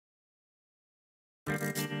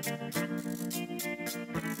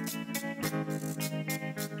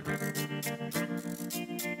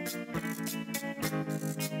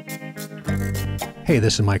Hey,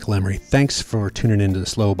 this is Michael Emery. Thanks for tuning into the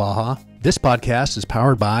Slow Baja. This podcast is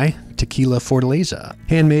powered by Tequila Fortaleza,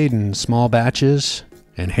 handmade in small batches,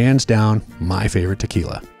 and hands down, my favorite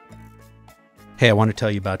tequila. Hey, I want to tell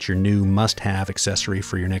you about your new must-have accessory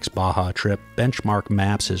for your next Baja trip. Benchmark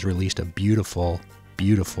Maps has released a beautiful,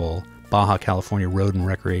 beautiful Baja California Road and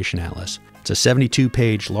Recreation Atlas. It's a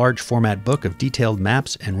 72-page large format book of detailed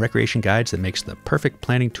maps and recreation guides that makes the perfect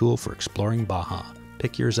planning tool for exploring Baja.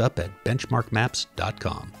 Pick yours up at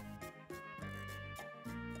benchmarkmaps.com.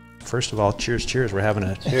 First of all, cheers, cheers. We're having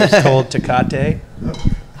a cold Tecate.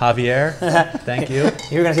 Javier, thank you.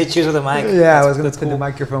 You were going to say cheers with the mic. Yeah, I was going to put the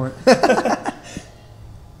microphone.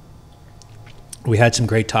 We had some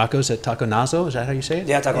great tacos at Taconazo. Is that how you say it?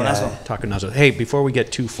 Yeah, Taconazo. Yeah. Taconazo. Hey, before we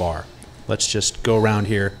get too far, let's just go around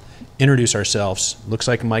here, introduce ourselves. Looks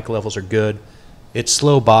like mic levels are good. It's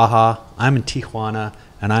Slow Baja. I'm in Tijuana,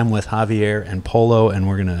 and I'm with Javier and Polo, and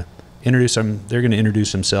we're going to introduce them. They're going to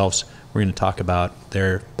introduce themselves. We're going to talk about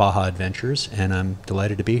their Baja Adventures, and I'm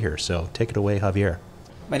delighted to be here. So take it away, Javier.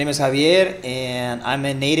 My name is Javier, and I'm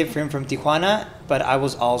a native from Tijuana, but I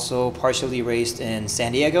was also partially raised in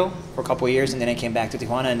San Diego for a couple of years, and then I came back to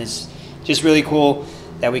Tijuana, and it's just really cool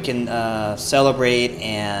that we can celebrate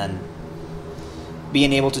and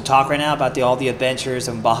being able to talk right now about all the adventures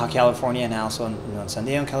of Baja California and also in San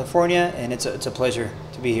Diego, California, and it's a pleasure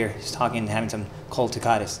to be here, just talking and having some cold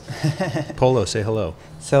tecates. Polo, say hello.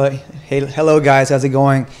 So, hey, hello guys, how's it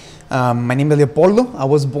going? My name is Leopoldo. I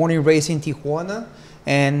was born and raised in Tijuana,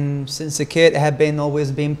 and since a kid I have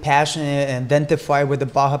always been passionate and identified with the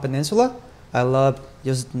Baja Peninsula. I love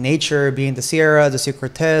just nature, being the Sierra, the Sea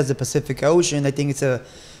Cortez, the Pacific Ocean. I think it's a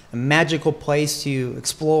magical place to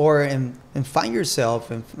explore and find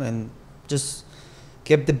yourself and just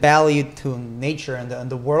give the value to nature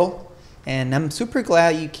and the world. And I'm super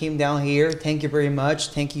glad you came down here. Thank you very much.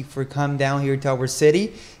 Thank you for coming down here to our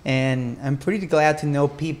city. And I'm pretty glad to know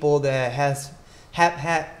people that have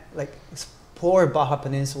had like explored Baja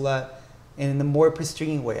Peninsula in a more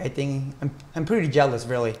pristine way. I think I'm pretty jealous,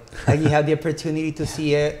 really. Like you have the opportunity to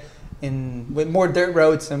see it with more dirt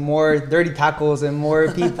roads and more dirty tacos and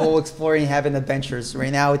more people exploring, having adventures.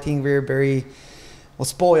 Right now, I think we're very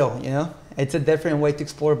spoiled. You know, it's a different way to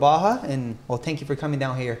explore Baja. And well, thank you for coming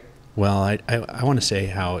down here. Well, I want to say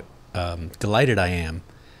how delighted I am,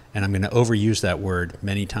 and I'm going to overuse that word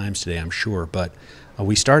many times today, I'm sure, but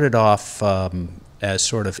we started off as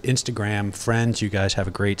sort of Instagram friends. You guys have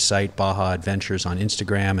a great site, Baja Adventures, on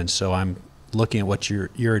Instagram, and so I'm looking at what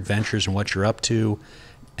your adventures and what you're up to,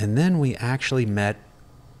 and then we actually met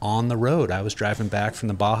on the road. I was driving back from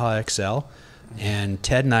the Baja XL, and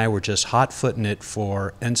Ted and I were just hot-footing it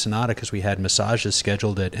for Ensenada because we had massages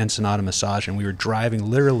scheduled at Ensenada Massage, and we were driving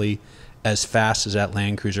literally as fast as that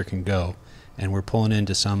Land Cruiser can go. And we're pulling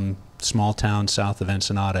into some small town south of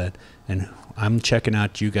Ensenada, and I'm checking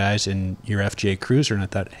out you guys in your FJ Cruiser, and I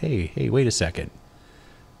thought, hey, wait a second.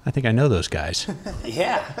 I think I know those guys.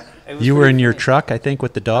 Yeah. You were in your truck, I think,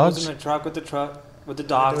 with the dogs? I was in the truck with the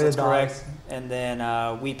dogs, that's correct. And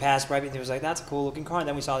then we passed right, and he was like, that's a cool looking car. And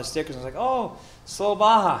then we saw the stickers, and I was like, oh, Slow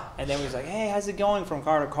Baja. And then we was like, hey, how's it going from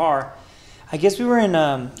car to car? I guess we were in,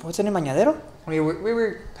 what's it in Mañadero? We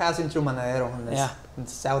were passing through Mañadero in the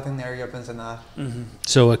southern area of Ensenada. Mm-hmm.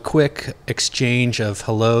 So a quick exchange of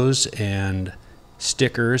hellos and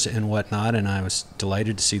stickers and whatnot, and I was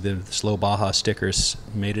delighted to see the Slow Baja stickers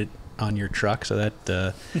made it on your truck, so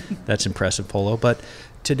that that's impressive, Polo. But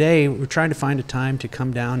today we're trying to find a time to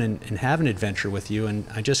come down and have an adventure with you, and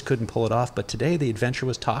I just couldn't pull it off. But today the adventure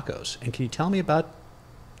was tacos. And can you tell me about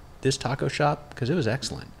this taco shop? Because it was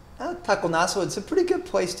excellent. Taconazo, it's a pretty good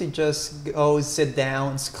place to just go sit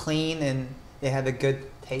down. It's clean and they have a good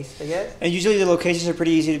taste, I guess. And usually the locations are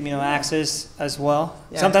pretty easy to access as well.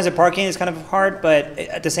 Yeah. Sometimes the parking is kind of hard, but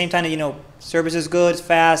at the same time, service is good, it's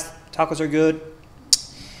fast, tacos are good.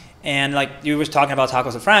 And like you were talking about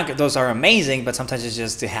tacos of Frank, those are amazing, but sometimes it's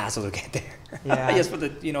just a hassle to get there. Yeah. Just for the,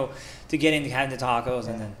 to get in, having the tacos,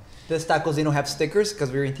 and then. These tacos, they don't have stickers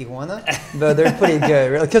because we're in Tijuana, but they're pretty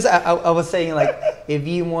good. Really. Because I was saying, like, if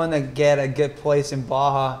you want to get a good place in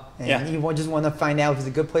Baja and you just want to find out if it's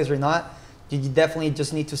a good place or not, you definitely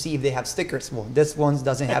just need to see if they have stickers. Well, this one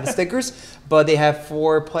doesn't have stickers, but they have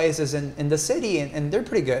 4 places in the city, and they're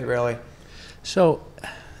pretty good, really. So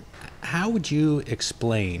how would you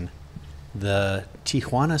explain the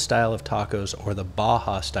Tijuana style of tacos or the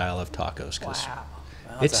Baja style of tacos? Because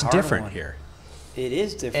it's different here. It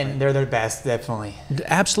is different. And they're the best, definitely.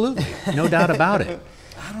 Absolutely. No doubt about it.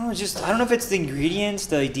 I don't know if it's the ingredients,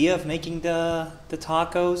 the idea of making the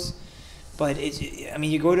tacos, But I mean,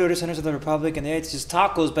 you go to other centers of the Republic and there it's just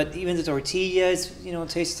tacos, but even the tortillas, you know,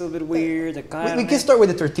 tastes a little bit weird. The We can start with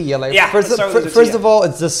the tortilla. Like, Yeah, first, let's start with the first tortilla. of all,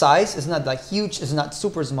 it's the size. It's not like huge. It's not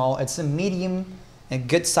super small. It's a medium and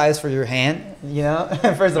good size for your hand. You know,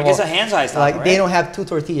 first of It's all, a hand size taco, like right? they don't have two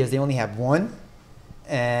tortillas. They only have one.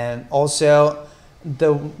 And also,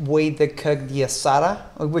 the way they cook the asada,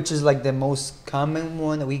 which is like the most common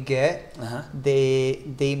one that we get, Uh-huh.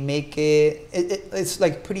 they make it's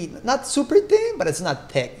like pretty, not super thin, but it's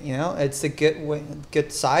not thick, you know. It's a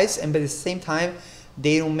good size, and but at the same time,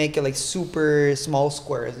 they don't make it like super small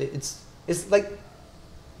squares. It's like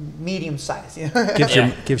medium size, you know.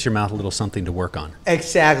 Gives your mouth a little something to work on.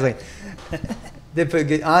 Exactly. They put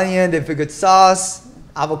good onion, they put good sauce,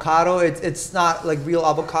 avocado. It's not like real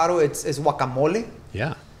avocado. It's guacamole.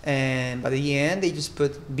 Yeah. And by the end, they just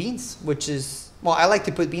put beans, which is, well, I like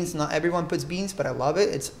to put beans. Not everyone puts beans, but I love it.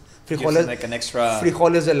 It's Gives frijoles, them like an extra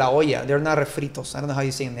frijoles de la olla. They're not refritos. I don't know how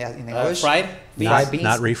you say in English. fried. Fried beans.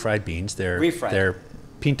 Not refried beans. Refried. They're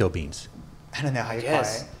pinto beans. I don't know how you call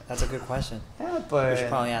Yes, it. that's a good question. Yeah, We but should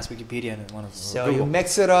probably ask Wikipedia and one of so Google. you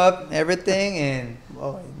mix it up, everything, and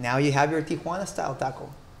well, now you have your Tijuana style taco.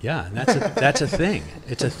 Yeah, and that's a thing.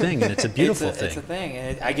 It's a thing, and it's a beautiful thing. It's a thing,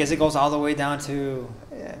 and I guess it goes all the way down to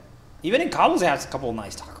Yeah. even in Cabos they have a couple of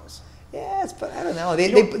nice tacos. Yes, but I don't know.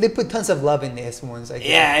 They put tons of love in these ones. I guess.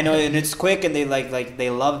 Yeah, I know, and it's quick, and they like they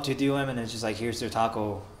love to do them, and it's just like here's their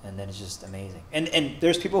taco, and then it's just amazing. And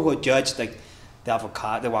there's people who judge like the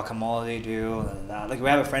avocado, the guacamole they do. Like we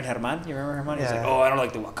have a friend Herman. You remember Herman? He's like, Yeah. oh, I don't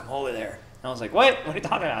like the guacamole there. And I was like, what? What are you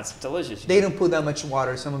talking about? It's delicious. They don't put that much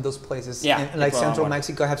water. Some of those places, Yeah, and, they like put a lot of Central water.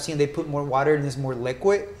 Mexico, I have seen they put more water and it's more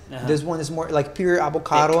liquid. Uh-huh. This one is more like pure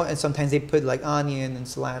avocado, and sometimes they put like onion and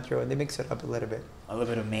cilantro, and they mix it up a little bit. A little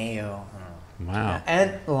bit of mayo. I don't know. Wow.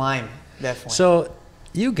 And lime, definitely. So,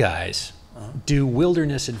 you guys do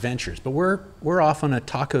wilderness adventures, but we're off on a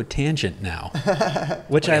taco tangent now,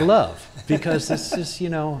 which I love because this is, you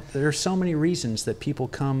know, there are so many reasons that people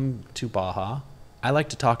come to Baja. I like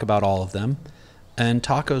to talk about all of them, and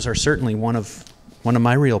tacos are certainly one of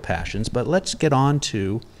my real passions. But let's get on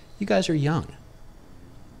to, you guys are young,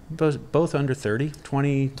 both under 30,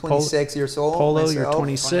 20, 26 years old. Polo, you're myself.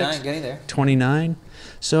 26. 29, getting there. 29.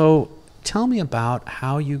 So tell me about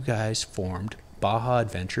how you guys formed Baja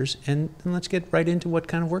Adventures, and let's get right into what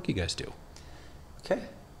kind of work you guys do. Okay,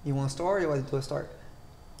 you want to start? Or you want to do a start?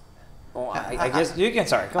 Well, I guess you can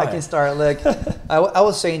start. Go I ahead. can start. Like I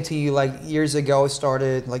was saying to you, like years ago, I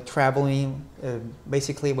started like traveling,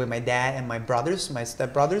 basically with my dad and my brothers, my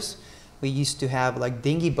stepbrothers. We used to have like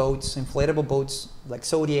dinghy boats, inflatable boats, like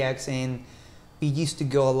Zodiacs, and we used to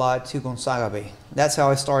go a lot to Gonzaga Bay. That's how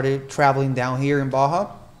I started traveling down here in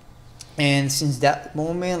Baja. And since that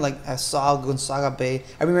moment, like I saw Gonzaga Bay,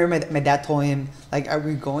 I remember my dad told him, like, "Are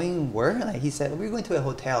we going where?" Like he said, "We're going to a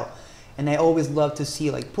hotel." And I always love to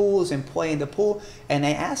see like pools and play in the pool. And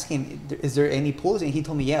I asked him, "Is there any pools?" And he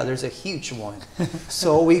told me, "Yeah, there's a huge one."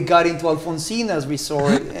 So we got into Alfonsina's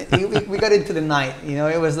resort. we got into the night. You know,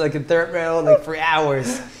 it was like a dirt road, like for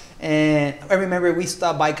hours. And I remember we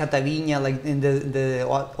stopped by Cataviña, like in the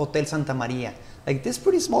Hotel Santa Maria. Like this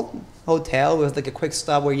pretty small hotel with like a quick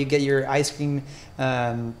stop where you get your ice cream.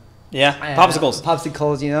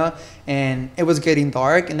 Popsicles, you know. And it was getting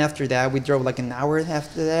dark, and after that we drove like an hour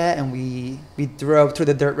after that, and we drove through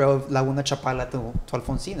the dirt road Laguna Chapala to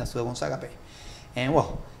Alfonsina, to Gonzaga Bay. And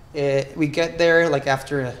well, we get there like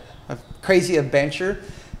after a crazy adventure,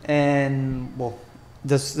 and well,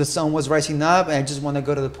 the sun was rising up, and I just want to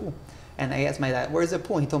go to the pool. And I asked my dad, "Where's the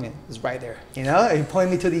pool?" And he told me, "It's right there." You know, and he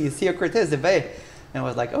pointed me to the Sea of Cortez, the bay. And I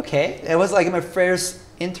was like, okay. It was like my first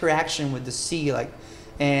interaction with the sea, like.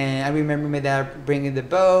 And I remember my dad bringing the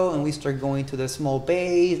boat, and we started going to the small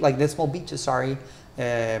bays, like the small beaches, sorry.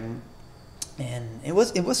 And it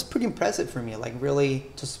was pretty impressive for me, like really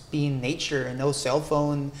just be in nature and no cell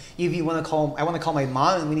phone. If you want to call, I want to call my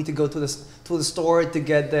mom, and we need to go to the store to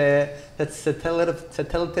get that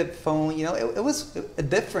satellite phone. You know, it was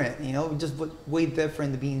different. You know, just way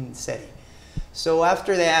different than being in the city. So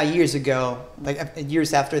after that, years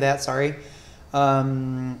after that, sorry.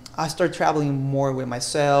 I started traveling more with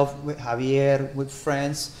myself, with Javier, with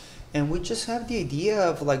friends, and we just have the idea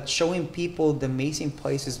of like showing people the amazing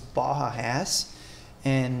places Baja has,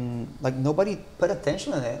 and like nobody put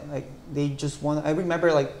attention on it. Like they just want. I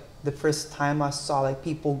remember like the first time I saw like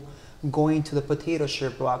people going to the Potato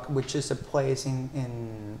Chip Rock, which is a place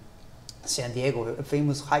in San Diego, a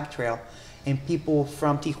famous hike trail, and people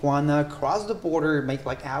from Tijuana cross the border, make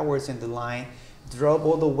like hours in the line. Drove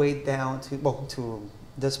all the way down to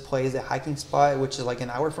this place, the hiking spot, which is like an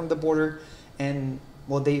hour from the border, and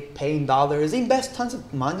well, they pay in dollars. They invest tons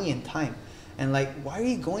of money and time. And like, why are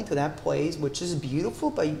you going to that place, which is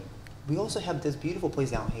beautiful, but we also have this beautiful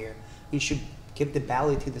place down here. You should give the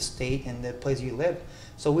value to the state and the place you live.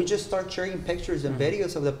 So we just start sharing pictures and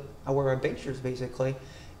videos of our adventures, basically.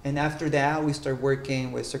 And after that, we start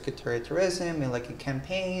working with Secretary of Tourism and like in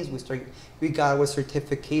campaigns. We got our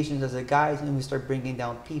certifications as a guide, and we start bringing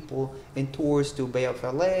down people in tours to Bay of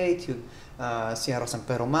LA, to Sierra San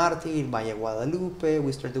Pedro Martir, Valle Guadalupe.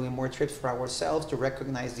 We start doing more trips for ourselves to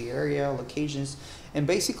recognize the area, locations. And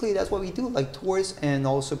basically that's what we do, like tours and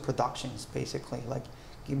also productions, basically. Like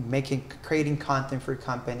creating content for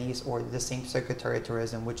companies or the same Secretary of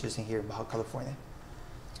Tourism, which is in here in Baja California.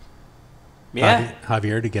 Yeah,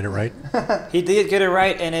 Javier, to get it right. He did get it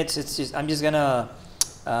right, and it's just, I'm just gonna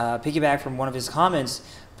piggyback from one of his comments.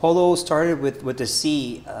 Polo started with the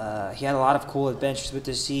sea. He had a lot of cool adventures with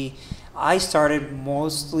the sea. I started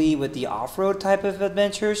mostly with the off-road type of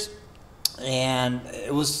adventures, and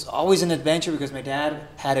it was always an adventure because my dad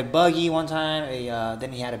had a buggy one time.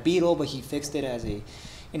 Then he had a Beetle, but he fixed it as a,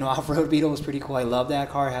 off-road Beetle. Was pretty cool. I love that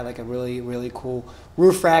car. It had like a really, really cool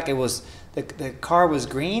roof rack. It was the car was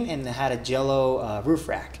green and it had a jello roof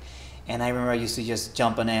rack. And I remember I used to just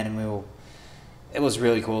jump on it, and it was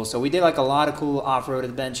really cool. So we did like a lot of cool off-road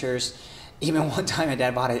adventures. Even one time my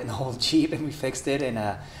dad bought an old Jeep and we fixed it. And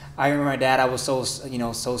I remember my dad, I was so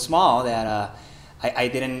small that I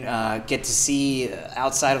didn't get to see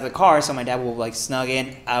outside of the car. So my dad will like snug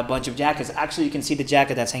in a bunch of jackets. Actually, you can see the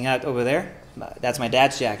jacket that's hanging out over there. That's my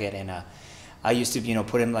dad's jacket. And I used to,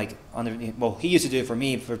 put him like he used to do it for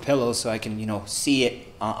me for pillows so I can, see it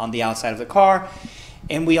on the outside of the car.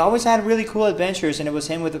 And we always had really cool adventures, and it was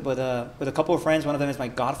him with a couple of friends. One of them is my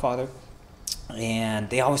godfather, and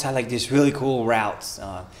they always had like these really cool routes.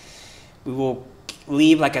 We will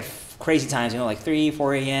leave like at crazy times, like 3,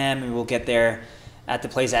 4 a.m. and we'll get there at the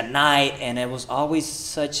place at night, and it was always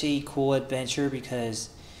such a cool adventure because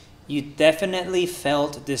you definitely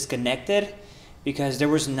felt disconnected because there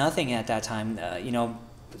was nothing at that time.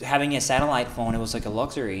 Having a satellite phone, it was like a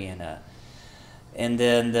luxury, and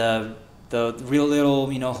then the real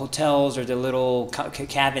little, hotels or the little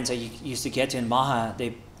cabins that you used to get to in Baja,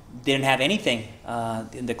 they didn't have anything.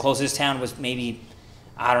 The closest town was maybe,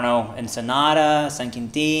 I don't know, Ensenada, San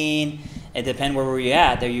Quintin. It depended where we were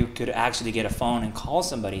at. There you could actually get a phone and call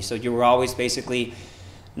somebody. So you were always basically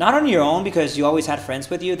not on your own because you always had friends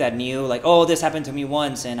with you that knew like, oh, this happened to me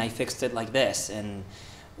once and I fixed it like this. And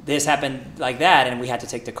this happened like that, and we had to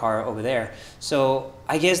take the car over there. So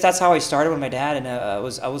I guess that's how I started with my dad, and I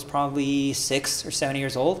was probably 6 or 7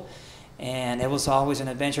 years old, and it was always an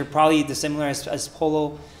adventure, probably the similar as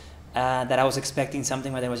Polo, that I was expecting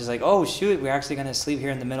something, but it was just like, oh shoot, we're actually gonna sleep here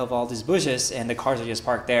in the middle of all these bushes, and the cars are just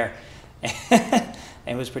parked there. And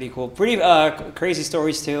it was pretty cool. Pretty crazy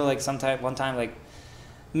stories too. Like one time, like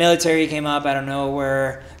military came up out of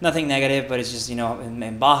nowhere. Nothing negative, but it's just,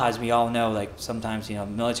 in Baja, as we all know, like sometimes,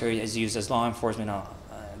 military is used as law enforcement,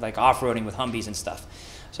 like off-roading with Humvees and stuff.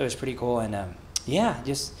 So it's pretty cool. And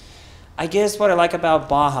I guess what I like about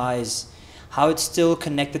Baja is how it's still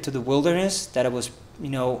connected to the wilderness, that it was,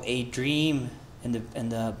 a dream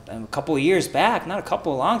a couple of years back, not a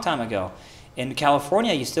couple, a long time ago. In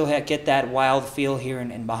California, you still get that wild feel here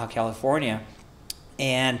in Baja California.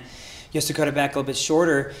 And just to cut it back a little bit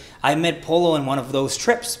shorter, I met Polo in one of those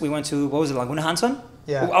trips. We went to, what was it, Laguna Hanson?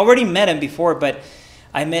 Yeah. I already met him before, but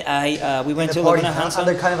we went to Laguna Hanson.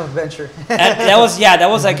 Another kind of adventure. that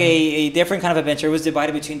was like a different kind of adventure. It was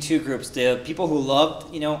divided between two groups. The people who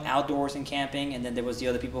loved, outdoors and camping, and then there was the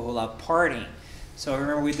other people who loved partying. So I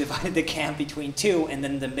remember we divided the camp between two, and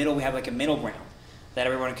then in the middle we have like a middle ground that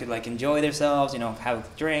everyone could like enjoy themselves, have a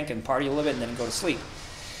drink and party a little bit and then go to sleep.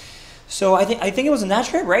 So I think it was in that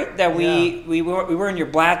trip, right? That we were in your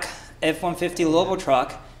black F-150 Lobo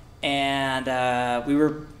truck, and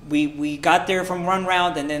we got there from one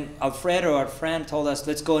route, and then Alfred or our friend told us,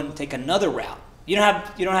 let's go and take another route. You don't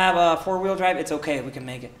have a 4-wheel drive? It's okay, we can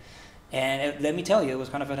make it. And let me tell you, it was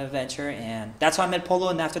kind of an adventure, and that's how I met Polo.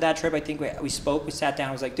 And after that trip, I think we spoke, we sat down,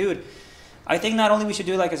 I was like, dude, I think not only we should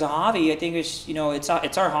do it like as a hobby, I think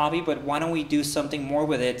it's our hobby, but why don't we do something more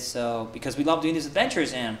with it? So because we love doing these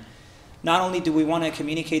adventures, and not only do we want to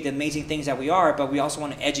communicate the amazing things that we are, but we also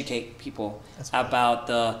want to educate people about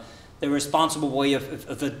the responsible way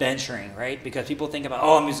of adventuring, right? Because people think about,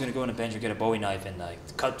 I'm just going to go on an adventure, get a Bowie knife, and like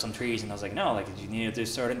cut some trees. And I was like, no, like you need to do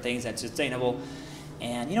certain things that's sustainable,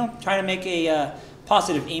 and try to make a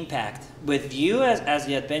positive impact with you as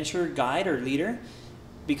the adventure guide or leader.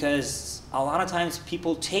 Because a lot of times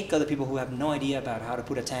people take other people who have no idea about how to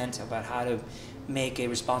put a tent, about how to make a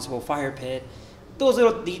responsible fire pit, those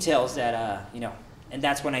little details that, and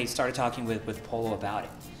that's when I started talking with Polo about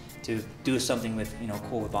it. to do something with,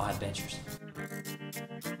 cool with Baja Adventures.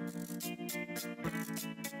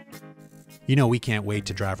 We can't wait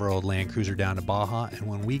to drive our old Land Cruiser down to Baja, and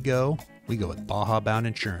when we go with Baja Bound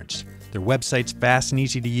Insurance. Their website's fast and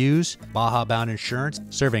easy to use. Baja Bound Insurance,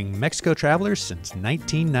 serving Mexico travelers since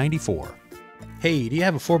 1994. Hey, do you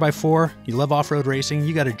have a 4x4? You love off-road racing?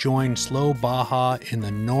 You got to join Slow Baja in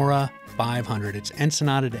the Nora 500. It's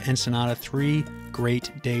Ensenada to Ensenada, 3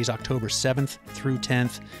 great days, October 7th through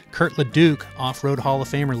 10th. Kurt LeDuc, Off-Road Hall of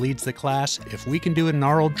Famer, leads the class. If we can do it in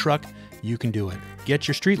our old truck, you can do it. Get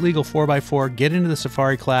your street legal 4x4, get into the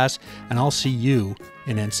safari class, and I'll see you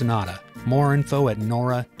in Ensenada. More info at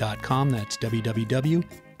nora.com. That's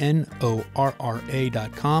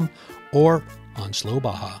www.norra.com, or on Slow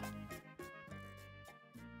Baja.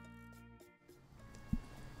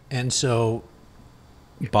 And so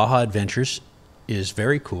Baja Adventures is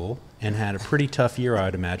very cool and had a pretty tough year, I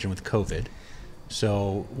would imagine, with COVID.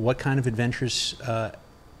 So what kind of adventures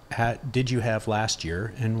did you have last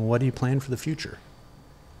year, and what do you plan for the future?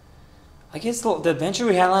 I guess the adventure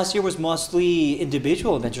we had last year was mostly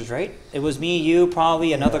individual adventures, right? It was me, you,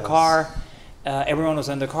 probably another car. Everyone was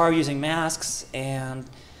in the car using masks, and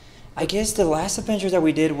I guess the last adventure that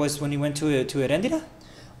we did was when we went to Erendira.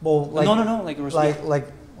 Well, like, no. Like it was like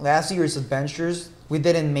last year's adventures, we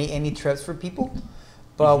didn't make any trips for people,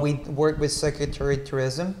 but we worked with Secretary of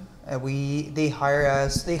Tourism. They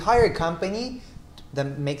hire a company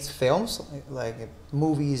that makes films, like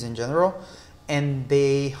movies in general, and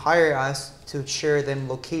they hire us to share them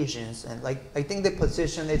locations. And like I think the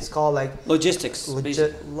position it's called like logistics,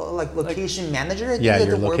 like location manager. I think Yeah, is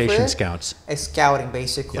your the word for location it. scouts. Scouting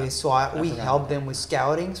basically. Yeah. So we help them with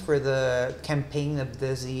scoutings for the campaign of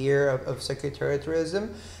this year of Secretary of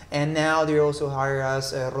Tourism. And now they also hire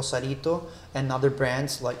us Rosarito and other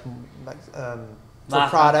brands like for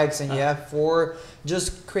products and for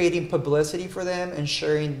just creating publicity for them and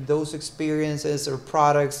sharing those experiences or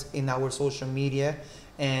products in our social media,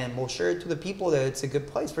 and we'll share it to the people that it's a good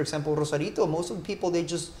place. For example, Rosarito, most of the people, they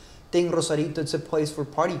just think Rosarito it's a place for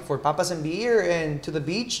party, for papas and beer and to the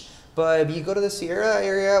beach. But if you go to the Sierra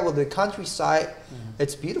area or the countryside,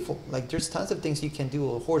 it's beautiful. Like there's tons of things you can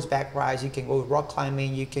do. Horseback rides, you can go rock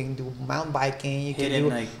climbing, you can do mountain biking, you can do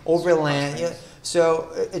like overland. Yeah. So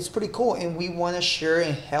it's pretty cool, and we want to share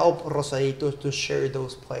and help Rosarito to share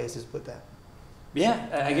those places with them.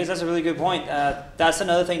 Yeah, I guess that's a really good point. That's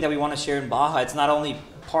another thing that we want to share in Baja. It's not only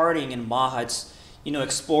partying in Baja, it's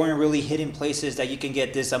exploring really hidden places that you can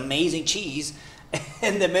get this amazing cheese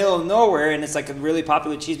in the middle of nowhere, and it's like a really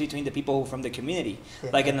popular cheese between the people from the community. Yeah.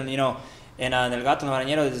 Like in El Gato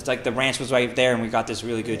Naranjero, it's like the ranch was right there, and we got this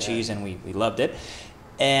really good cheese, and we loved it.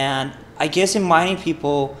 And I guess inviting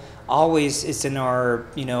people always it's in our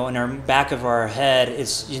in our back of our head.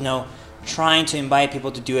 It's trying to invite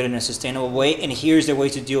people to do it in a sustainable way, and here's the way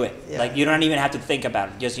to do it. Yeah. Like you don't even have to think about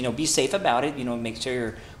it. Just be safe about it. Make sure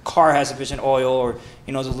your car has sufficient oil, or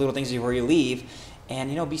those little things before you leave.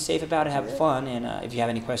 And be safe about it, have fun, and if you have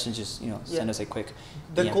any questions, just send us a quick.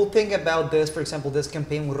 The cool thing about this, for example, this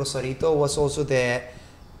campaign with Rosarito was also that,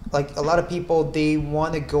 like a lot of people, they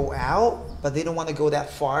want to go out, but they don't want to go that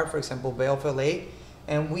far. For example, Bay of LA,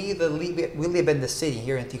 and we live in the city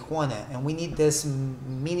here in Tijuana, and we need this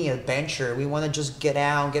mini adventure. We want to just get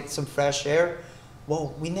out, get some fresh air.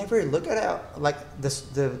 Well, we never look at it like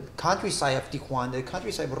the countryside of Tijuana, the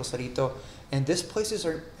countryside of Rosarito. And these places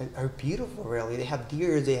are beautiful, really. They have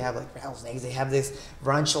deer, they have like rattlesnakes, they have this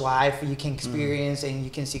ranch life you can experience, and you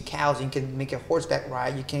can see cows, you can make a horseback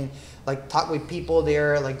ride, you can like talk with people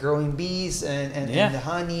there, like growing bees and the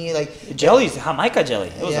honey, like jellies, Jamaica jelly.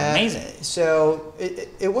 It was amazing. So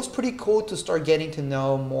it was pretty cool to start getting to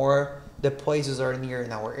know more the places are near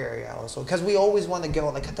in our area also, because we always want to go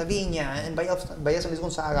like Catavina and Bahia San Luis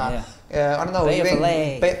Gonzaga, I don't know, even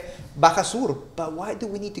Baja Sur, but why do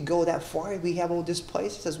we need to go that far if we have all these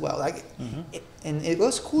places as well? Like, and it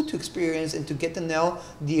was cool to experience and to get to know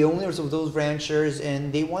the owners of those ranchers,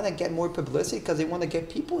 and they want to get more publicity because they want to get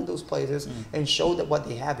people in those places and show that what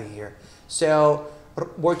they have in here. So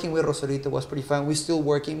working with Rosarito was pretty fun. We're still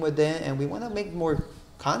working with them, and we want to make more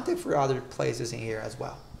content for other places in here as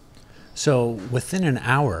well. So within an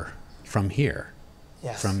hour from here,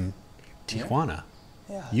 from Tijuana,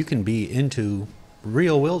 you can be into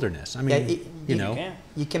real wilderness. I mean,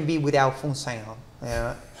 you can be without phone sign on.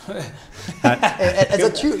 Yeah. It's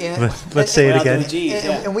a true. Let's say it again.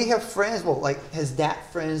 And we have friends. Well, like his dad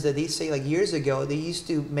friends that they say like years ago they used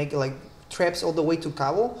to make like trips all the way to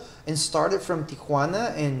Cabo and started from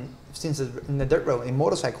Tijuana and since in the dirt road in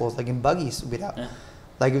motorcycles, like in buggies without,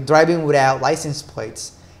 like driving without license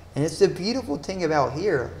plates. And it's the beautiful thing about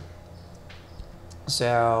here.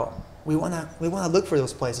 So we wanna look for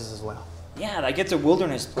those places as well. Yeah, like it's a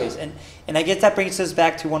wilderness place, and I guess that brings us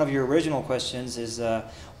back to one of your original questions: is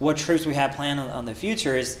what trips we have planned on the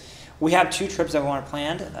future. Is we have 2 trips that we want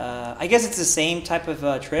planned. I guess it's the same type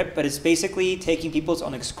of trip, but it's basically taking people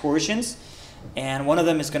on excursions, and one of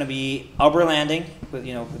them is going to be overlanding with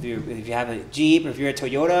if you have a Jeep, or if you're a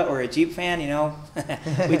Toyota or a Jeep fan,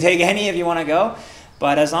 we take any if you want to go.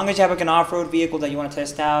 But as long as you have like an off-road vehicle that you want to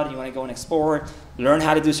test out, you want to go and explore, learn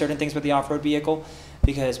how to do certain things with the off-road vehicle,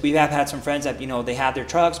 because we have had some friends that they have their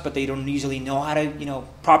trucks, but they don't usually know how to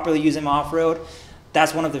properly use them off-road.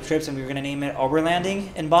 That's one of the trips, and we were going to name it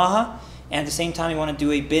Overlanding in Baja. And at the same time, we want to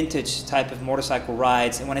do a vintage type of motorcycle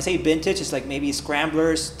rides. And when I say vintage, it's like maybe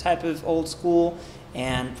scramblers type of old school.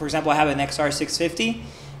 And for example, I have an XR 650,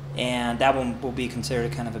 and that one will be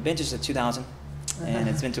considered kind of a vintage, a 2000. And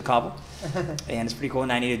it's been to Cabo, and it's pretty cool,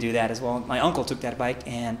 and I need to do that as well. My uncle took that bike,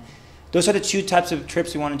 and those are the 2 types of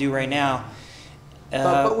trips we want to do right now.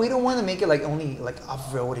 But we don't want to make it like only like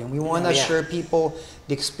off-roading. We want to share people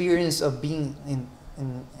the experience of being in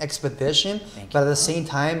expedition, but at the same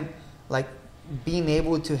time, like being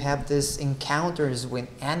able to have these encounters with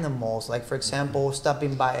animals. Like for example,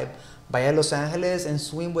 stopping by Los Angeles and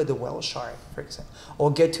swim with the whale shark, for example,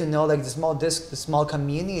 or get to know like the small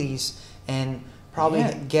communities and probably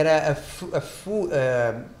get a food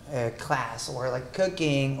class, or like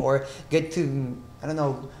cooking, or get to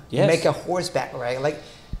make a horseback ride, like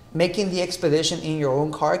making the expedition in your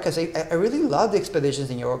own car. Because I really love the expeditions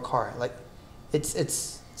in your own car. Like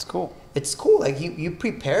it's cool. It's cool. Like you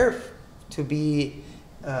prepare to be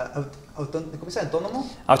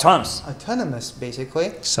autonomous,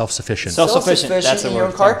 basically. Self-sufficient. That's in your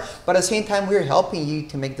own car. But at the same time, we're helping you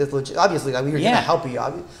to make this legit. Obviously, like we're gonna help you.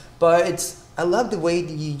 But I love the way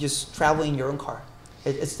that you just travel in your own car.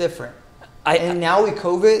 It's different. And now with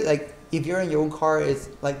COVID, like if you're in your own car, it's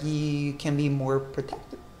like you can be more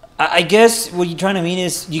protected. I guess what you're trying to mean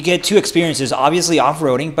is you get 2 experiences. Obviously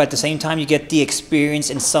off-roading, but at the same time you get the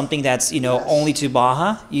experience in something that's only to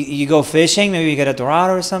Baja. You go fishing, maybe you get a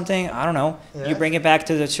dorado or something. I don't know. Yeah. You bring it back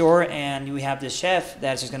to the shore, and we have this chef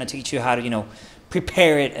that's just going to teach you how to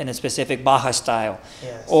prepare it in a specific Baja style.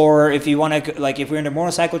 Yes. Or if you want to, like if we're in the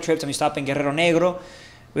motorcycle trips and we stop in Guerrero Negro,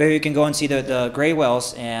 where you can go and see the gray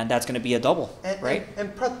whales, and that's going to be a double, right?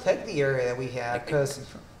 And protect the area that we have, because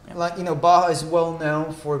Baja is well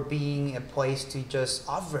known for being a place to just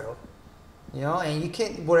off-road. And you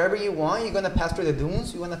can, wherever you want, you're going to pass through the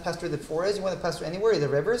dunes, you want to pass through the forest, you want to pass through anywhere, the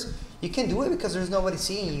rivers. You can do it because there's nobody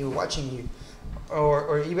seeing you, watching you.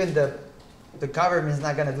 Or even the government is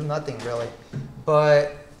not going to do nothing, really.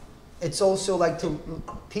 But it's also like to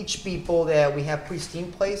teach people that we have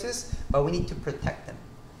pristine places, but we need to protect them.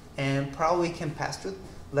 And probably can pass through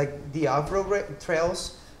like the off-road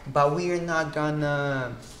trails, but we are not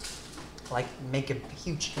gonna like make a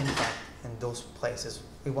huge impact in those places.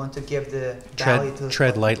 We want to give the valley to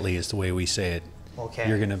tread lightly is the way we say it. Okay.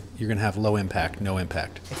 You're gonna have low impact, no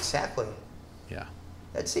impact. Exactly. Yeah.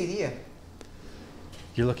 That's the idea.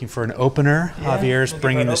 You're looking for an opener. Yeah, Javier's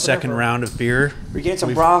bringing the second round of beer. We're getting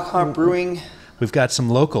some Baja Brewing. We've got some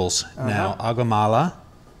locals now. Aguamala.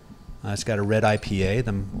 It's got a red IPA,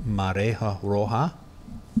 the Mareja Roja.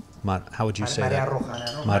 How would you say that?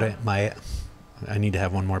 Roja. I need to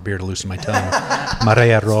have one more beer to loosen my tongue.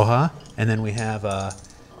 Mareja Roja. And then we have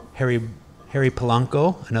Harry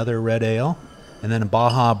Polanco, another red ale. And then a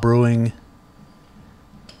Baja Brewing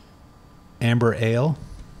Amber Ale.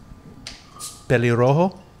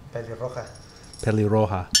 Pelirroja.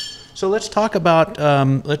 So let's talk about,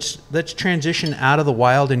 let's transition out of the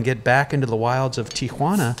wild and get back into the wilds of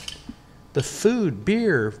Tijuana. The food,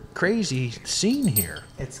 beer, crazy scene here.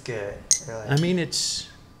 It's good, really. I mean, it's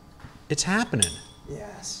happening.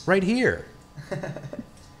 Yes. Right here.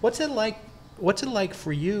 What's it like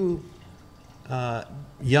for you,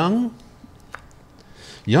 young,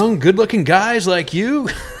 good-looking guys like you,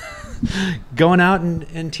 going out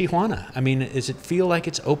in Tijuana? I mean, does it feel like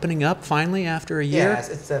it's opening up finally after a year? Yes,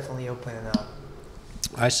 it's definitely opening up.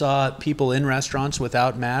 I saw people in restaurants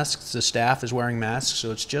without masks. The staff is wearing masks,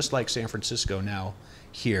 so it's just like San Francisco now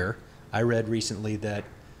here. I read recently that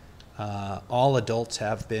all adults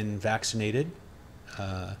have been vaccinated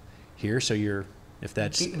here. So if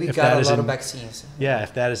that is vaccines. Yeah,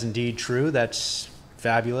 if that is indeed true, that's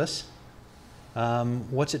fabulous.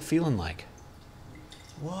 What's it feeling like?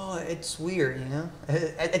 Well, it's weird,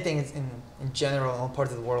 I think it's in general, all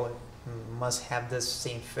parts of the world must have this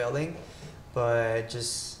same feeling. But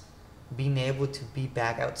just being able to be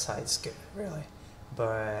back outside is good, really. But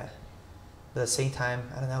at the same time,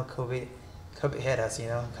 I don't know, COVID COVID hit us, you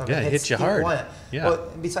know. COVID Yeah, it hit you hard. Tijuana. Yeah.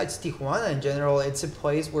 Well, besides Tijuana in general, it's a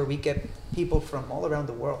place where we get people from all around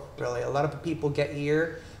the world, really. A lot of people get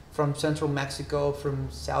here from central Mexico,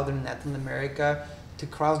 from southern Latin America, to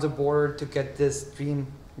cross the border to get this dream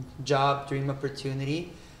job, dream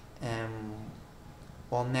opportunity.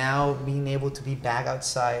 Well, now being able to be back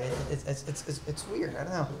outside, it's weird. I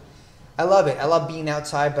don't know. I love it. I love being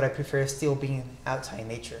outside, but I prefer still being outside in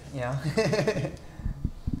nature, you know?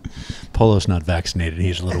 Polo's not vaccinated.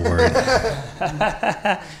 He's a little worried.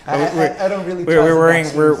 I don't really. We're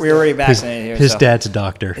already vaccinated here. His so. Dad's a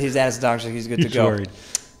doctor. His dad's a doctor. So he's good He's to go. worried.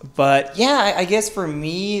 But yeah, I guess for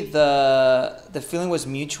me the feeling was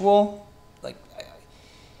mutual. Like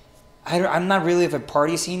I'm not really of a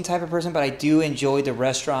party scene type of person, but I do enjoy the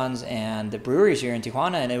restaurants and the breweries here in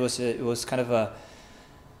Tijuana, and it was kind of a,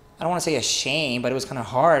 I don't want to say a shame, but it was kind of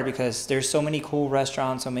hard because there's so many cool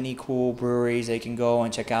restaurants, so many cool breweries that you can go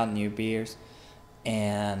and check out new beers.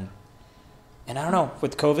 And I don't know,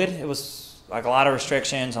 with COVID, it was like a lot of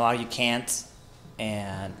restrictions, a lot of you can't.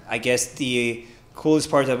 And I guess the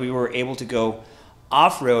coolest part is that we were able to go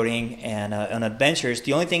off-roading and on adventures.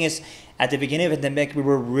 The only thing is, at the beginning of the pandemic, we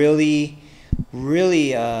were really,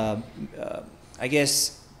 I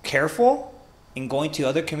guess, careful in going to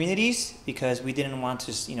other communities because we didn't want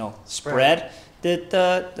to, spread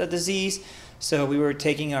the disease. So we were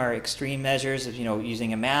taking our extreme measures of,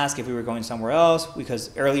 using a mask if we were going somewhere else,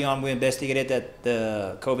 because early on we investigated that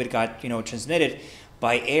the COVID got, transmitted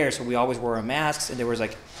by air. So we always wore our masks, and there was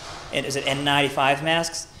is it N95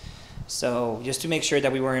 masks? So just to make sure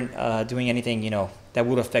that we weren't doing anything, that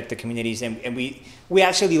would affect the communities. And we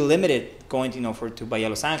actually limited going, to Bahia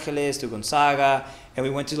Los Angeles, to Gonzaga, and we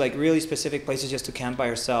went to really specific places just to camp by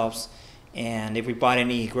ourselves. And if we bought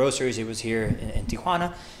any groceries, it was here in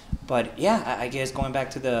Tijuana. But yeah, I guess going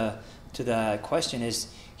back to the question is,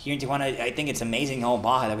 here in Tijuana, I think it's amazing how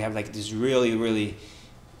Baja that we have this really, really,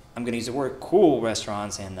 I'm going to use the word cool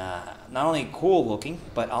restaurants, and not only cool looking,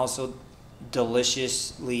 but also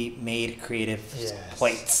deliciously made creative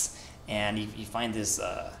plates. And you find this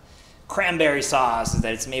cranberry sauce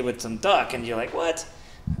that it's made with some duck, and you're like, what?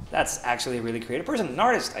 That's actually a really creative person, an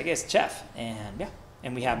artist, I guess, chef. And yeah,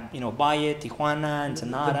 and we have Valle, Tijuana,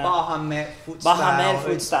 Ensenada. The Baja Med food style. Baja Med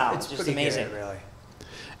food style. It's just amazing, good, really.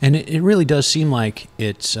 And it really does seem like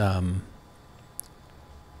it's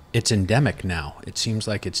endemic now. It seems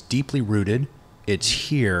like it's deeply rooted. It's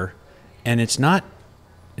here, and it's not.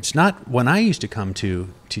 When I used to come to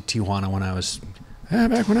Tijuana when I was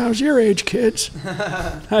back when I was your age, kids.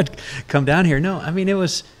 I'd come down here. No, I mean there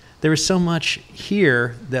was so much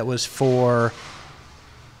here that was for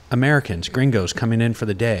Americans, gringos coming in for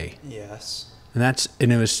the day. Yes. And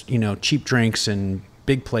it was cheap drinks and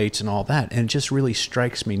big plates and all that. And it just really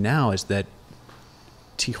strikes me now is that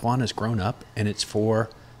Tijuana's grown up, and it's for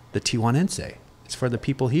the Tijuanense. It's for the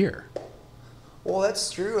people here. Well,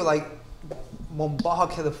 that's true. Baja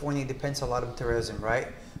California depends a lot on tourism, right?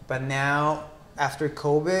 But now, after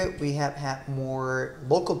COVID, we have had more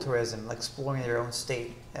local tourism, exploring their own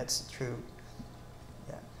state. That's true.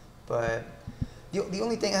 Yeah. But the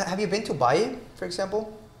only thing, have you been to Bahia, for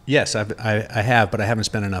example? Yes, I have, but I haven't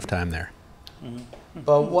spent enough time there. Mm-hmm.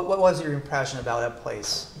 But what was your impression about that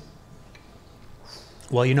place?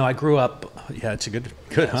 Well, I grew up. Yeah, it's good,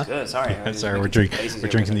 huh? Good. Sorry. Sorry, we're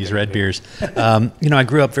drinking these red beers. I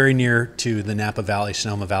grew up very near to the Napa Valley,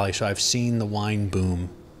 Sonoma Valley, so I've seen the wine boom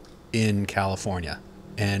in California.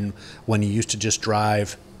 And when you used to just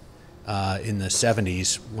drive in the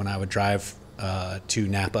 70s, when I would drive to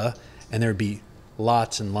Napa, and there would be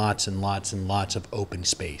lots and lots and lots and lots of open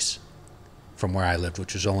space from where I lived,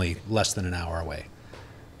 which was only less than an hour away.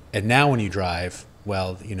 And now when you drive,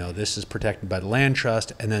 well, this is protected by the land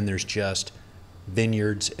trust, and then there's just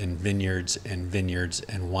vineyards and vineyards and vineyards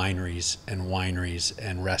and wineries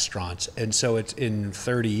and restaurants. And so it's in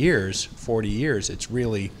 30 years, 40 years, it's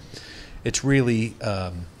really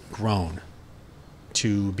grown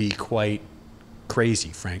to be quite crazy,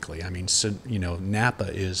 frankly. I mean, so,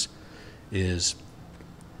 Napa is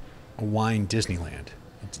a wine Disneyland.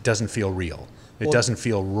 It doesn't feel real. It doesn't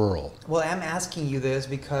feel rural. Well, I'm asking you this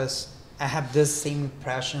because I have this same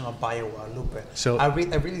impression of Bahia Guadalupe. So I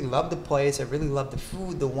really love the place. I really love the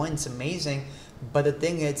food. The wine's amazing. But the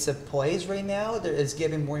thing, it's a place right now that is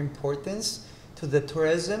giving more importance to the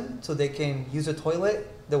tourism, so they can use a toilet.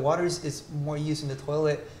 The water is more used in the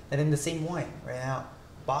toilet than in the same wine right now.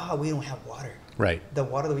 Baja, we don't have water. Right. The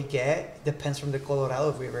water that we get depends from the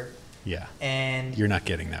Colorado River. Yeah. And you're not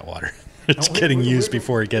getting that water. It's getting used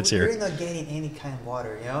before it gets here. We're not getting any kind of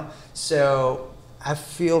water, So I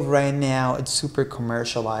feel right now it's super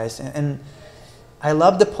commercialized, and I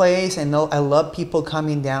love the place. I know I love people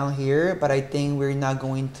coming down here, but I think we're not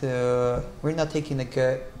taking a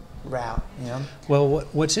good route, you know? Well,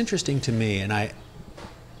 what's interesting to me, and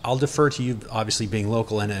I'll defer to you, obviously being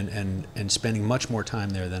local and spending much more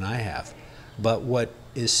time there than I have, but what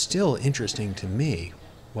is still interesting to me,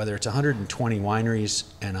 whether it's 120 wineries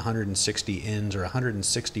and 160 inns or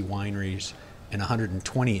 160 wineries and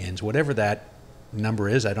 120 inns, whatever that number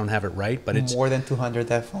is, I don't have it right, but it's more than 200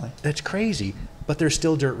 definitely. That's crazy, but there's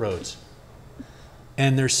still dirt roads.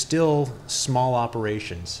 And there's still small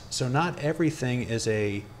operations. So not everything is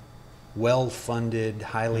a well-funded,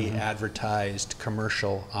 highly advertised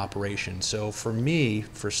commercial operation. So for me,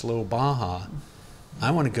 for Slow Baja,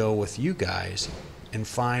 I want to go with you guys and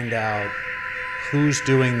find out who's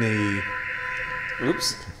doing the...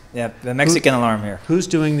 Oops. Yeah, the Mexican alarm here. Who's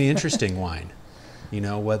doing the interesting wine? You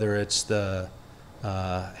know, whether it's the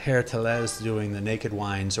Herr Telez doing the naked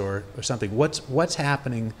wines or something. What's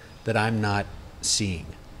happening that I'm not seeing?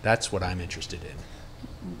 That's what I'm interested in.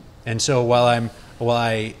 And so while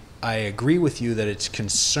I agree with you that it's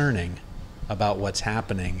concerning about what's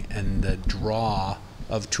happening and the draw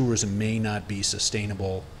of tourism may not be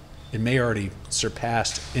sustainable. It may already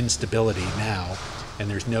surpass instability now, and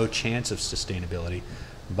there's no chance of sustainability.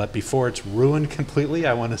 But before it's ruined completely,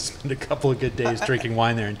 I want to spend a couple of good days drinking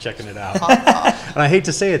wine there and checking it out. And I hate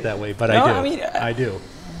to say it that way, but No, I do. I mean, I do.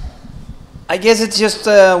 I guess it's just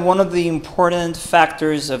one of the important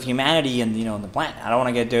factors of humanity and the planet. I don't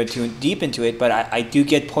want to get too deep into it, but I do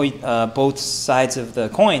get both sides of the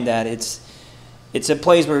coin that it's a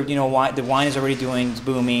place where the wine is already doing, it's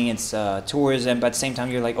booming, it's tourism, but at the same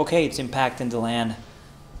time you're like, okay, it's impacting the land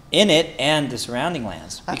in it and the surrounding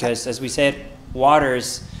lands because as we said, water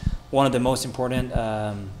is one of the most important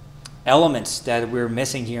elements that we're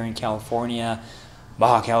missing here in California,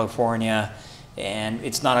 Baja California. And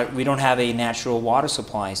it's not we don't have a natural water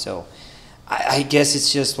supply, so I guess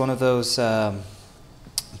it's just one of those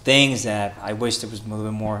things that I wish there was a little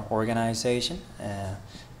bit more organization.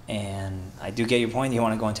 And I do get your point. You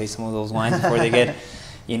want to go and taste some of those wines before they get,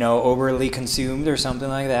 overly consumed or something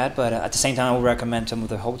like that. But at the same time, I would recommend some of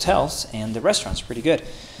the hotels and the restaurants. Pretty good.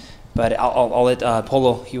 But I'll let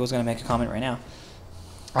Polo. He was going to make a comment right now.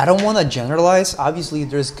 I don't want to generalize. Obviously,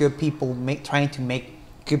 there's good people trying to make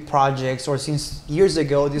good projects, or since years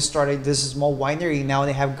ago they started this small winery. Now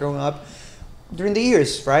they have grown up during the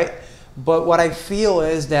years, right? But what I feel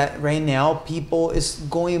is that right now people is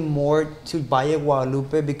going more to Valle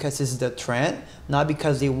Guadalupe because it's the trend, not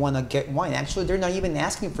because they want to get wine. Actually, they're not even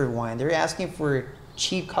asking for wine. They're asking for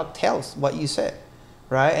cheap cocktails, what you said,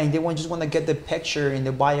 right? And they just want to get the picture in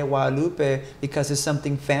the Valle Guadalupe because it's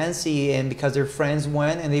something fancy and because their friends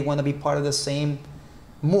went and they want to be part of the same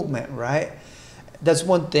movement, right? That's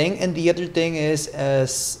one thing. And the other thing is,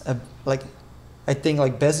 I think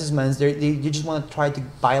like businessmen, they just want to try to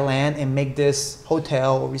buy land and make this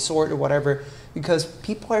hotel or resort or whatever, because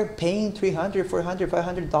people are paying $300, $400,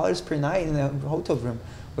 $500 per night in a hotel room,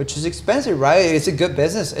 which is expensive, right? It's a good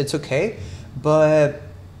business, it's okay, but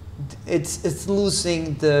it's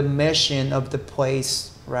losing the mission of the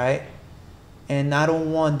place, right? And I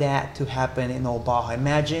don't want that to happen in Old Baja.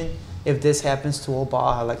 Imagine if this happens to Old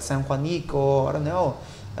Baja, like San Juanico, I don't know,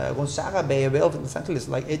 Gonzaga Bay, Los Angeles,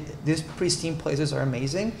 these pristine places are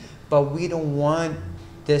amazing, but we don't want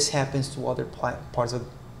this happens to other parts of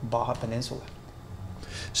Baja Peninsula.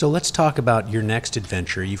 So let's talk about your next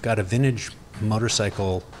adventure. You've got a vintage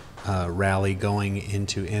motorcycle rally going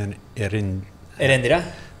into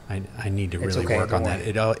Erendira? I need to really work on that.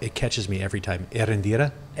 It catches me every time.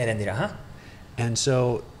 Erendira? Erendira, huh? And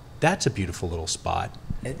so that's a beautiful little spot.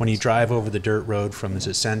 When you drive over the dirt road from, is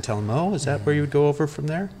it San Telmo? Is that where you would go over from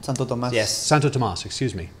there? Santo Tomas. Yes. Santo Tomas,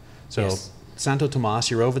 excuse me. So yes. Santo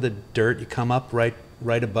Tomas, you're over the dirt, you come up right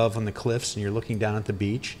above on the cliffs and you're looking down at the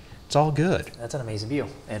beach. It's all good. That's an amazing view.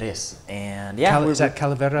 It is. And is that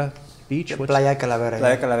Calavera Beach? Playa Calavera.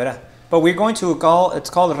 Playa Calavera. But we're going to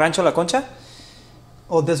it's called Rancho La Concha.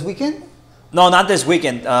 Oh, this weekend? No, not this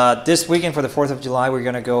weekend. This weekend for the 4th of July, we're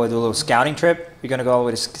going to go do a little scouting trip. We're going to go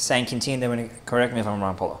over to San Quintin. Then correct me if I'm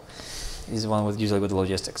wrong, Polo. He's the one usually with the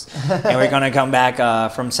logistics. And we're going to come back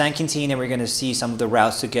from San Quintin, and we're going to see some of the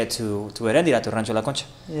routes to get to Erendira, to Rancho La Concha,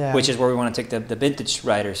 which is where we want to take the vintage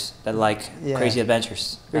riders that like crazy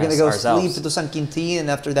adventures. We're going to go sleep to San Quintin, and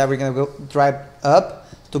after that, we're going to go drive up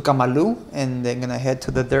to Camalu, and then going to head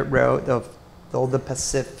to the dirt road of all the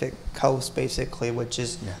Pacific coast, basically, which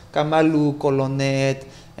is Camalu, Colonet,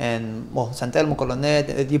 and San Telmo,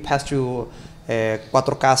 Colonet. You pass through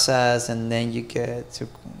Cuatro Casas, and then you get to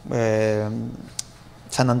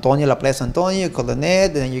San Antonio, La Playa San Antonio,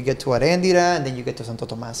 Colonet, then you get to Arendira, and then you get to Santo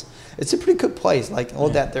Tomas. It's a pretty good place. Like all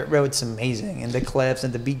that dirt road's amazing, and the cliffs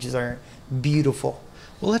and the beaches are beautiful.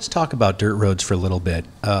 Well, let's talk about dirt roads for a little bit.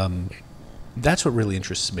 That's what really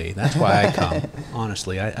interests me. That's why I come,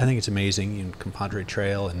 honestly. I think it's amazing. You know, Compadre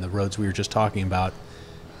Trail and the roads we were just talking about.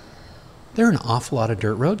 There are an awful lot of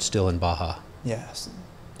dirt roads still in Baja. Yes.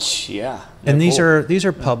 Yeah. And these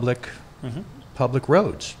are public public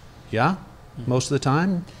roads. Yeah? Most of the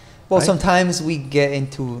time? Well, right? sometimes we get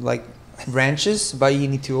into like ranches, but you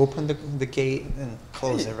need to open the gate and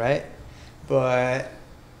close it, right? But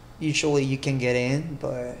usually you can get in,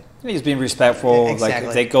 but Just being respectful. Exactly. Like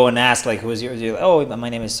if they go and ask, like, who's yours? You're like, oh, my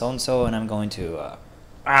name is so-and-so, and I'm going to,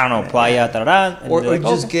 I don't know, Playa, da-da-da. or like,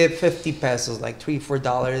 just okay. get 50 pesos, like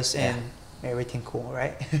 $3-4, and everything cool,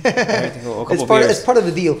 right? Everything cool. A couple It's part, beers. it's part of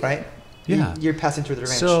the deal, right? Yeah. You're passing through the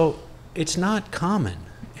ranch. So it's not common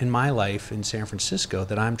in my life in San Francisco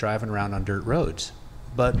that I'm driving around on dirt roads.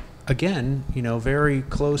 But again, you know, very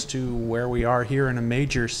close to where we are here in a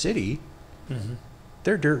major city,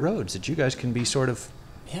 they're dirt roads that you guys can be sort of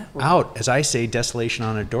out, as I say, desolation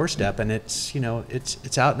on a doorstep, and it's, you know,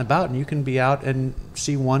 it's out and about, and you can be out and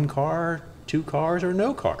see one car, two cars, or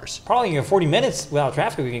no cars. Probably in 40 minutes without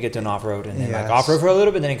traffic, we can get to an off-road, and then like Yes. off-road for a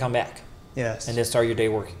little bit, then come back, yes. and then start your day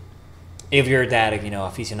working. If you're that, you know,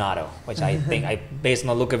 aficionado, which I think, based on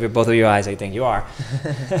the look of both of your eyes, I think you are.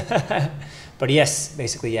 But yes,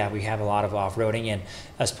 basically, yeah, we have a lot of off-roading, and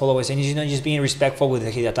as Polo was saying, you know, just being respectful with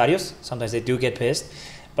the ejidatarios. Sometimes they do get pissed,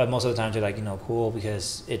 but most of the time they're like, you know, cool,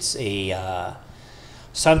 because it's a.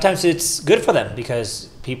 Sometimes it's good for them because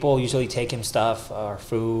people usually take him stuff or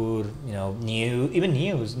food, you know, news,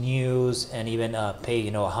 and even pay,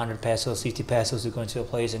 you know, 100 pesos, 50 pesos to go into a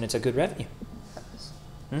place, and it's a good revenue.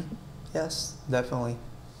 Yes, definitely.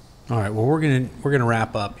 All right, well, we're gonna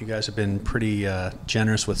wrap up. You guys have been pretty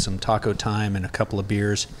generous with some taco time and a couple of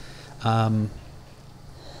beers.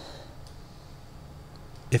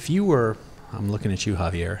 If you were, I'm looking at you,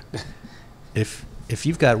 Javier. If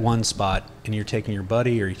you've got one spot and you're taking your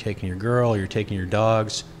buddy, or you're taking your girl, or you're taking your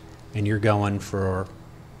dogs, and you're going for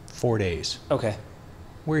 4 days, Okay.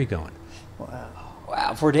 where are you going?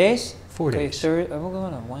 Wow, 4 days? 4 days. We're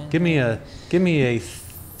going on Wednesday. Give me a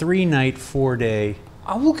 3-night, 4-day.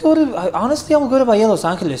 I will go to, honestly, I will go to Bahia Los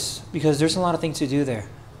Angeles because there's a lot of things to do there.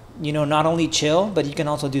 You know, not only chill, but you can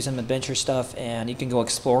also do some adventure stuff, and you can go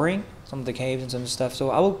exploring some of the caves and some stuff. So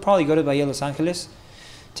I will probably go to Bahia Los Angeles,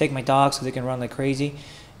 take my dogs so they can run like crazy,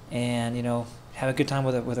 and, you know, have a good time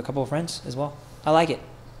with a couple of friends as well. I like it.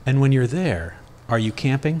 And when you're there, are you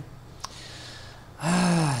camping?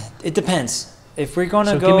 It depends. If we're going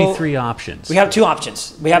to So go... give me 3 options. We have 2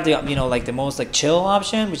 options. We have the, you know, like the most like chill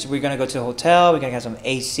option, which we're going to go to a hotel. We're going to have some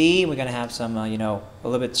AC. We're going to have some, you know, a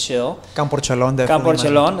little bit chill. Campo Chalón, definitely. Campo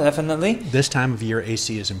Chalón, definitely. This time of year,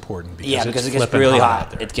 AC is important because Yeah, because it's it gets flipping really out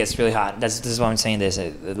hot. there. It gets really hot. This is why I'm saying this,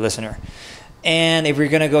 listener. And if we're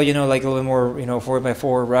going to go, you know, like a little bit more, you know,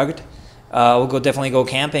 4x4 rugged, we'll definitely go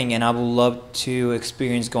camping, and I would love to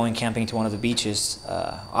experience going camping to one of the beaches.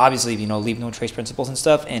 Obviously, you know, leave no trace principles and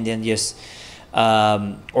stuff, and then just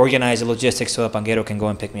organize the logistics so a panguero can go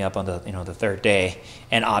and pick me up on the, you know, the 3rd day,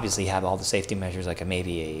 and obviously have all the safety measures, like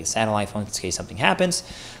maybe a satellite phone in case something happens.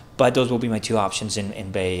 But those will be my 2 options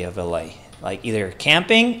in Bay of LA. Like either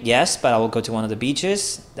camping, yes, but I will go to one of the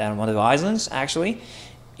beaches, down one of the islands actually,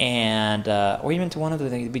 and or even to one of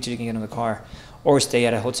the beaches you can get in the car, or stay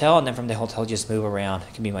at a hotel, and then from the hotel just move around.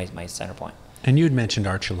 It can be my center point. And you had mentioned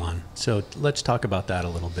Archelon, so let's talk about that a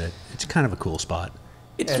little bit. It's kind of a cool spot.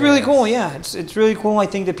 It's really cool, yeah. It's really cool. I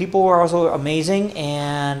think the people are also amazing,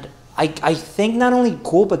 and I think not only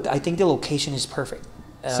cool, but I think the location is perfect.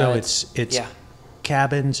 So it's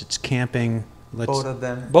cabins, it's camping. Both of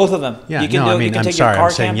them. Both of them. Yeah, you can no, I mean, you can I'm take sorry, your car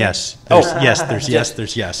I'm saying camping. yes. Oh. There's yes, there's yes,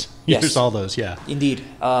 there's yes. Yes. There's all those, yeah. Indeed.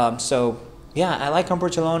 So, yeah, I like Campo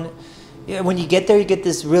Chalón. Yeah, when you get there, you get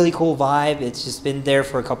this really cool vibe. It's just been there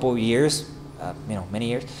for a couple of years, you know, many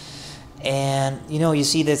years. And, you know, you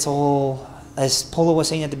see this whole, as Polo was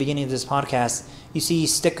saying at the beginning of this podcast, you see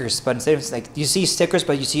stickers, but instead of, it's like, you see stickers,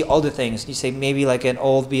 but you see other things. You say maybe like an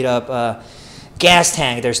old beat up gas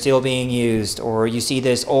tank that's still being used, or you see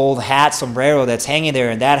this old hat, sombrero that's hanging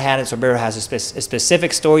there, and that hat and sombrero has a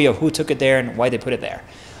specific story of who took it there and why they put it there.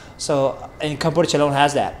 So, and Campo Chalón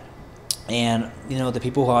has that. And, you know, the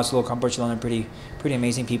people who also Campo Chalón are pretty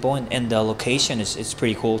amazing people, and the location is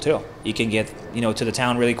pretty cool too. You can get, you know, to the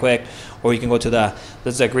town really quick, or you can go to the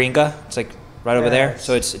Gringa. It's like right over there.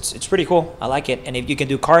 So it's pretty cool. I like it. And if you can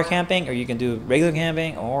do car camping, or you can do regular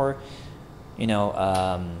camping, or, you know,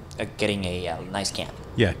 getting a nice camp.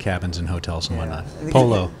 Yeah, cabins and hotels and whatnot.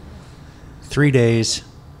 Polo. 3 days,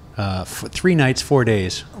 3 nights, 4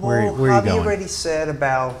 days. Where are you Javi going? already said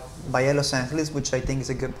about Bahia Los Angeles, which I think is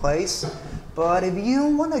a good place. But if you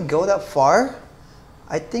don't want to go that far,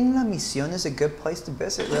 I think La Misión is a good place to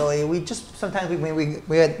visit. Really, we just sometimes we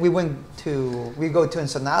go to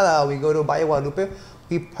Ensenada, we go to Bahia Guadalupe.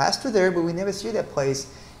 We pass through there, but we never see that place,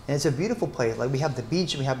 and it's a beautiful place. Like we have the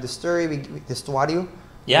beach, we have the the estuario.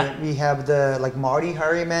 Yeah. We have the like Marty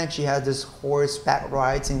Harriman. She has this horseback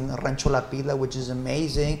rides in Rancho La Pila, which is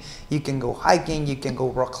amazing. You can go hiking, you can go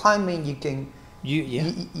rock climbing, you can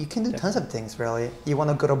do tons of things. Really, you want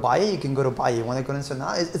to go to Bahia, you can go to Bahia. You want to go to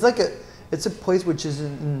Ensenada, it's a place which is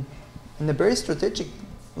in a very strategic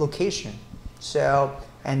location. So,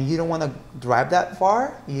 and you don't want to drive that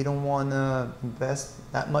far. You don't want to invest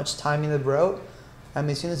that much time in the road. La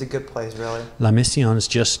Misión is a good place, really. La Misión is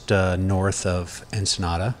just north of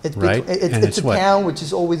Ensenada, right? It's a town which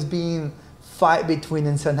is always being fight between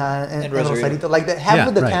Ensenada and Rosarito. Like half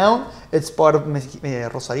of the town, it's part of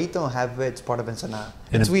Rosarito, and half of it's part of Ensenada.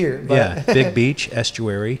 It's weird. But yeah, big beach,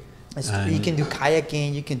 estuary. You can do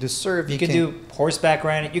kayaking, you can do surf, you can do horseback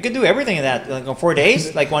riding. You can do everything in that. Like on 4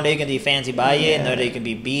 days, like one day you can do fancy Bahia, another day you can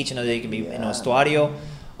be beach, another day you can be estuario.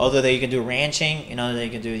 Other day you can do ranching, another day you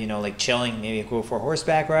can do like chilling, maybe go for a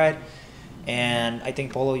horseback ride. And I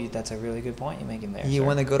think Polo, that's a really good point you're making there. You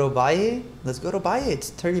want to go to Bahia? Let's go to Bahia. It's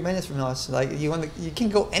 30 minutes from us. Like you can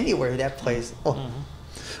go anywhere that place. Oh. Mm-hmm.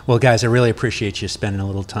 Well, guys, I really appreciate you spending a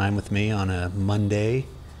little time with me on a Monday.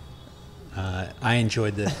 I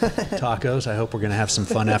enjoyed the tacos. I hope we're going to have some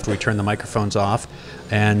fun after we turn the microphones off.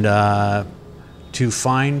 And to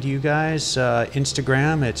find you guys,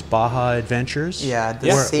 Instagram, it's Baja Adventures. Yeah,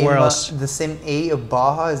 where else? The same A of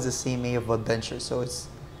Baja is the same A of Adventure, so it's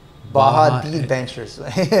Baja Adventures.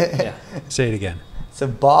 Yeah. Say it again. So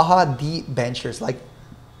Baja Adventures, like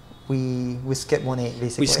we skipped one A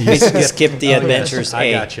basically. We skipped the Adventures A.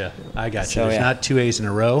 I gotcha. So, there's not 2 A's in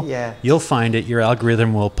a row. Yeah. You'll find it. Your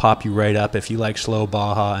algorithm will pop you right up. If you like slow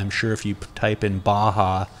Baja, I'm sure if you type in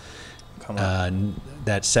Baja,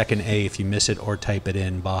 that second A, if you miss it or type it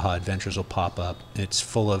in, Baja Adventures will pop up. It's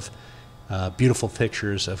full of beautiful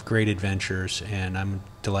pictures of great adventures, and I'm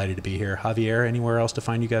delighted to be here. Javier, anywhere else to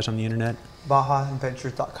find you guys on the internet?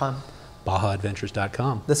 BajaAdventures.com.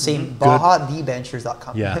 BajaAdventures.com. The same,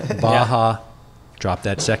 BajaAdventures.com. Yeah, Baja, drop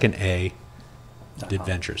that second A,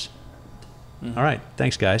 Adventures. Mm-hmm. All right,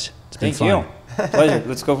 thanks, guys. It's been fun. Thank you. Pleasure.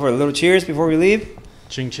 Let's go for a little cheers before we leave.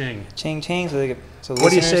 Ching, ching. Ching, ching. So what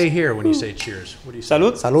do you say here when you say cheers? What do you say?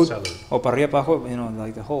 Salud. Salud. Salud. O para arriba, para abajo,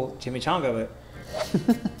 like the whole chimichanga of it.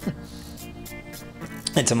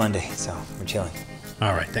 It's a Monday, so we're chilling.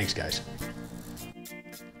 All right, thanks, guys.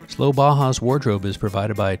 Slow Baja's wardrobe is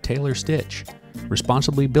provided by Taylor Stitch.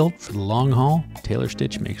 Responsibly built for the long haul, Taylor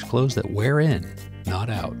Stitch makes clothes that wear in, not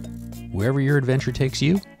out. Wherever your adventure takes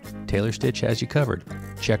you, Taylor Stitch has you covered.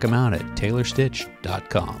 Check them out at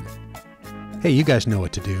taylorstitch.com. Hey, you guys know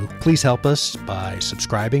what to do. Please help us by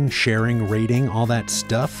subscribing, sharing, rating, all that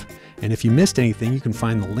stuff. And if you missed anything, you can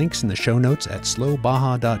find the links in the show notes at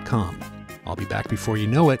slowbaja.com. I'll be back before you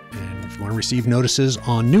know it, and if you want to receive notices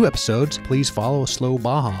on new episodes, please follow Slow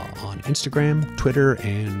Baja on Instagram, Twitter,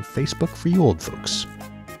 and Facebook for you old folks.